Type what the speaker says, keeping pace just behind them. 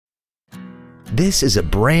This is a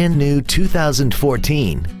brand new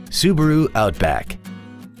 2014 Subaru Outback.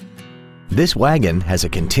 This wagon has a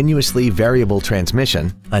continuously variable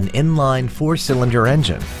transmission, an inline 4-cylinder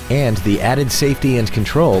engine, and the added safety and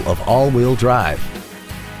control of all-wheel drive.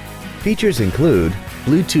 Features include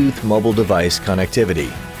Bluetooth mobile device connectivity,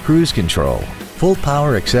 cruise control, full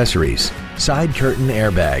power accessories, side curtain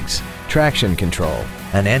airbags, traction control,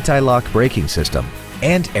 an anti-lock braking system,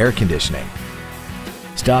 and air conditioning.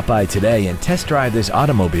 Stop by today and test drive this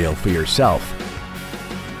automobile for yourself.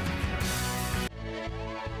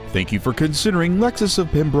 Thank you for considering Lexus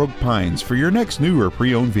of Pembroke Pines for your next new or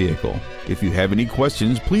pre-owned vehicle. If you have any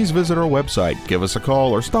questions, please visit our website, give us a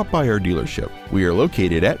call, or stop by our dealership. We are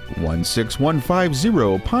located at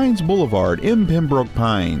 16150 Pines Boulevard in Pembroke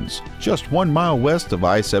Pines, just 1 mile west of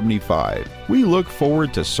I-75. We look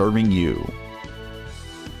forward to serving you.